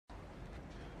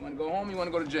You wanna go home or you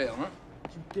wanna go to jail, huh?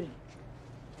 What you think?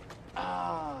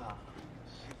 Ah.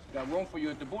 Got room for you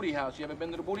at the booty house. You ever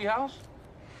been to the booty house?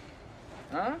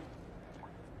 Huh?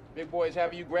 Big boys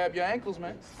having you grab your ankles,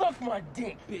 man. Suck my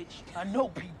dick, bitch. I know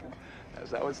people.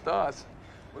 That's how it starts.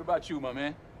 What about you, my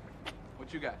man?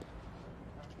 What you got?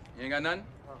 You ain't got nothing?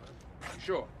 You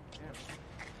sure? Yeah.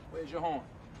 Where's your horn?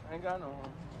 I ain't got no horn.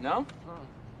 No?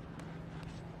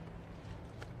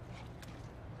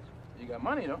 You got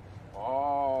money, though.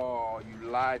 Oh, you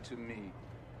lied to me.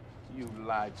 You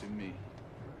lied to me.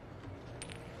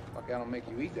 Fuck, I don't make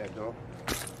you eat that, dog.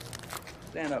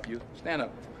 Stand up, you. Stand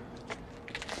up.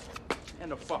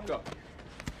 Stand the fuck up.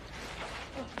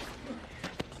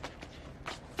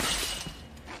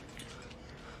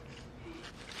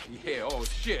 Yeah, oh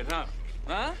shit, huh?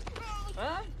 Huh?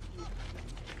 Huh?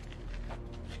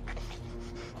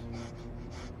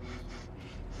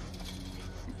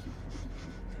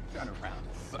 Turn around,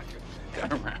 sucker.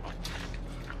 Turn around.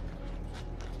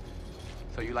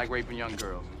 So you like raping young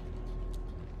girls?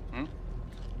 Hmm?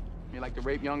 You like to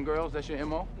rape young girls? That's your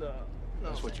MO? No.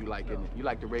 That's what you like, isn't it? You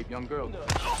like to rape young girls? No.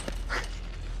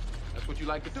 That's what you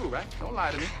like to do, right? Don't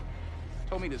lie to me.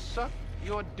 Told me to suck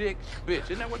your dick, bitch.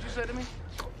 Isn't that what you said to me?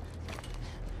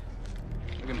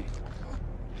 Look at me.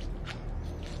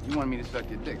 You wanted me to suck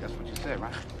your dick. That's what you said,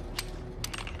 right?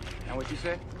 That what you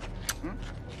said? Hmm?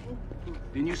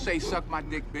 Didn't you say suck my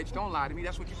dick, bitch? Don't lie to me.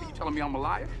 That's what you said. You telling me I'm a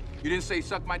liar? You didn't say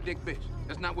suck my dick, bitch.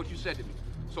 That's not what you said to me.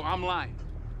 So I'm lying.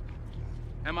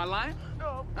 Am I lying?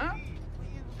 No. Huh?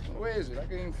 Where is it? I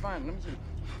can't even find it. Let me see.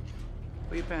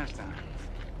 Put your pants down.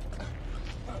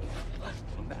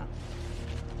 Put them down.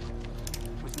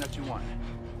 Which nut you want?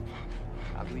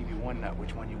 I'll leave you one nut.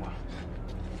 Which one you want?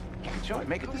 Make a choice.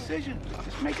 Make a decision.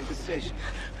 Just make a decision.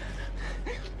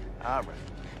 All right.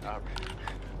 All right.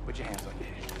 Put your hands on your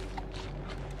head.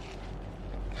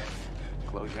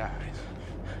 Close your eyes.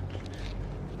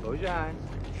 Close your eyes.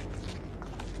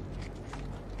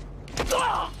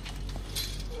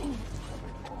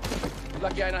 You're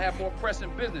lucky I don't have more pressing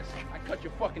business. I cut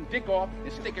your fucking dick off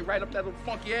and stick it right up that little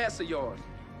funky ass of yours,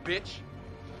 bitch.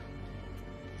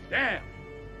 Damn,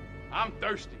 I'm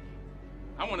thirsty.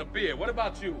 I want a beer. What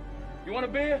about you? You want a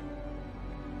beer?